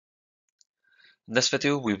In this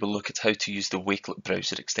video, we will look at how to use the Wakelet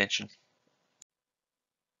browser extension.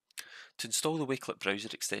 To install the Wakelet browser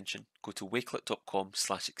extension, go to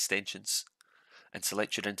wakelet.com/extensions and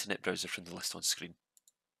select your internet browser from the list on screen.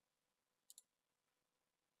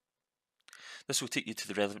 This will take you to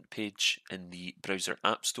the relevant page in the browser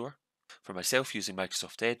App Store. For myself, using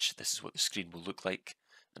Microsoft Edge, this is what the screen will look like,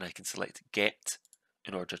 and I can select Get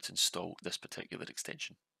in order to install this particular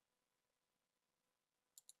extension.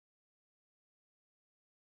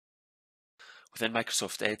 Within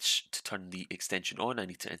Microsoft Edge, to turn the extension on, I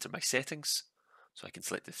need to enter my settings. So I can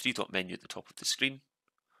select the three-dot menu at the top of the screen,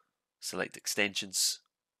 select Extensions,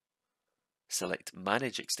 select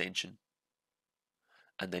Manage Extension,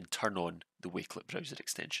 and then turn on the Wakelet browser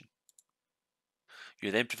extension.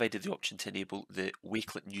 You're then provided the option to enable the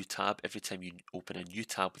Wakelet New tab every time you open a new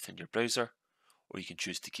tab within your browser, or you can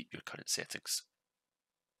choose to keep your current settings.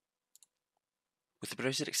 With the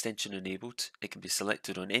browser extension enabled, it can be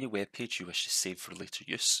selected on any web page you wish to save for later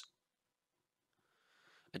use.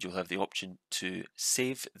 And you'll have the option to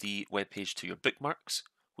save the web page to your bookmarks,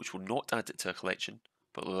 which will not add it to a collection,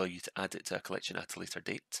 but will allow you to add it to a collection at a later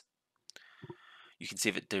date. You can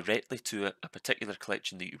save it directly to a particular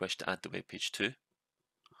collection that you wish to add the web page to,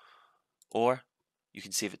 or you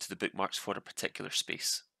can save it to the bookmarks for a particular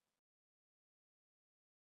space.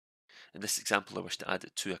 In this example, I wish to add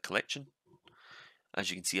it to a collection. As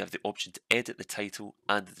you can see, I have the option to edit the title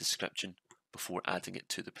and the description before adding it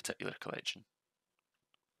to the particular collection.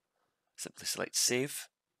 Simply select Save,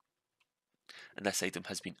 and this item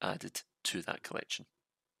has been added to that collection.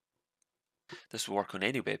 This will work on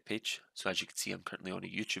any web page, so as you can see, I'm currently on a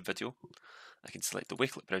YouTube video. I can select the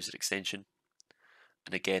Wakelet browser extension,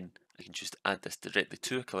 and again, I can choose to add this directly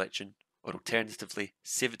to a collection, or alternatively,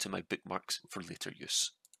 save it to my bookmarks for later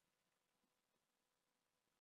use.